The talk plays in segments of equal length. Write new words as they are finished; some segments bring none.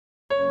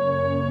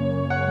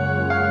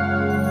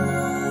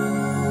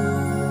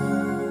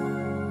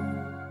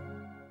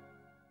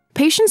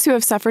Patients who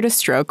have suffered a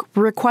stroke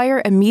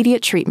require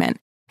immediate treatment,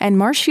 and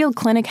Marshfield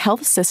Clinic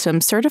Health System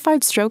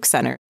certified stroke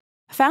center,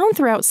 found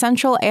throughout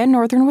central and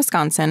northern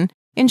Wisconsin,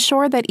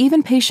 ensure that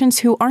even patients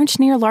who aren't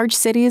near large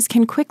cities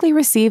can quickly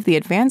receive the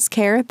advanced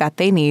care that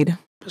they need.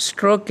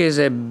 Stroke is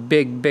a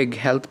big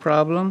health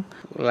problem.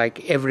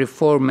 Like every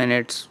 4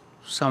 minutes,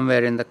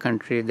 somewhere in the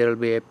country, there will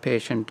be a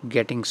patient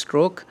getting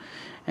stroke.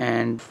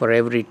 And for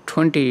every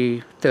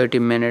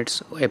 20-30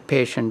 minutes, a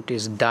patient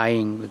is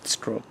dying with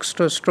stroke.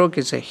 So stroke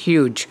is a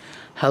huge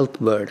health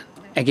burden.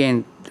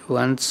 Again,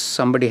 once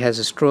somebody has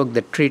a stroke,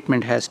 the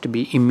treatment has to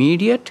be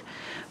immediate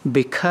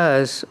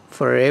because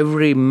for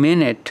every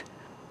minute,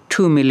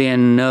 2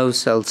 million nerve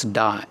cells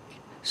die.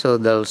 So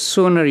the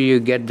sooner you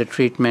get the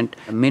treatment,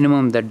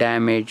 minimum the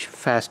damage,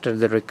 faster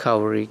the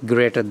recovery,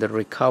 greater the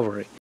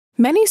recovery.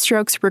 Many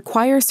strokes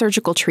require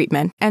surgical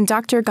treatment, and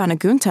Dr.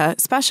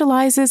 Gonugunta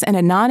specializes in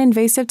a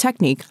non-invasive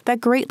technique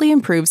that greatly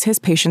improves his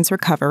patient's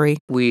recovery.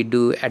 We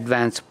do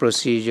advanced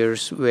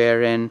procedures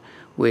wherein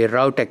we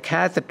route a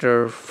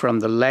catheter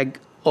from the leg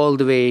all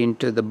the way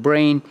into the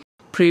brain.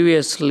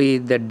 Previously,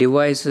 the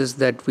devices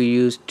that we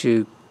used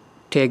to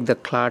take the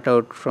clot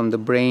out from the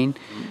brain,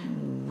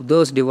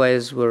 those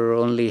devices were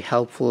only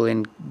helpful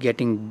in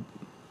getting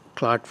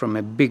clot from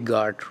a big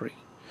artery.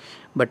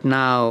 But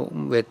now,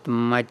 with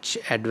much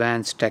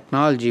advanced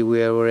technology,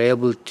 we are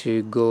able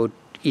to go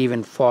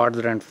even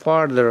farther and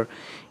farther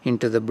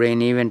into the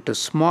brain, even to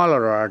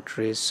smaller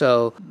arteries.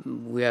 So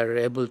we are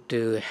able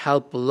to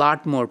help a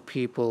lot more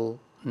people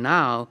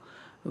now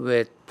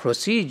with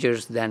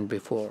procedures than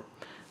before.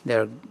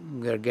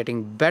 We're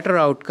getting better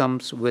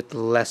outcomes with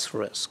less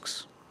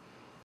risks.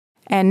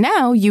 And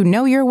now you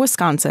know you're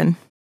Wisconsin.